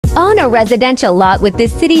own a residential lot with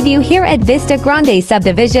this city view here at Vista Grande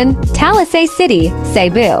Subdivision, Talisay City,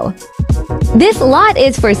 Cebu. This lot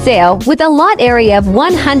is for sale with a lot area of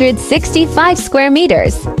 165 square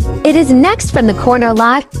meters. It is next from the corner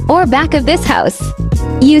lot or back of this house.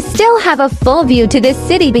 You still have a full view to this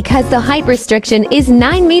city because the height restriction is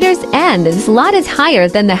 9 meters and this lot is higher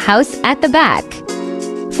than the house at the back.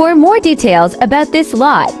 For more details about this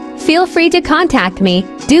lot, feel free to contact me,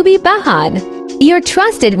 Dobe Bahan, your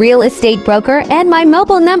trusted real estate broker, and my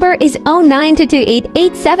mobile number is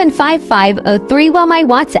 0928875503, while my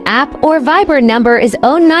WhatsApp or Viber number is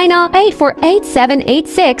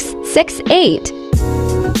 090848878668.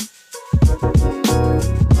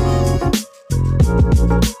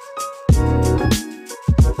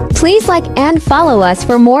 Please like and follow us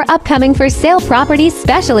for more upcoming for sale properties,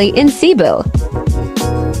 especially in Cebu.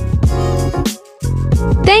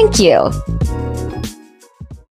 Thank you.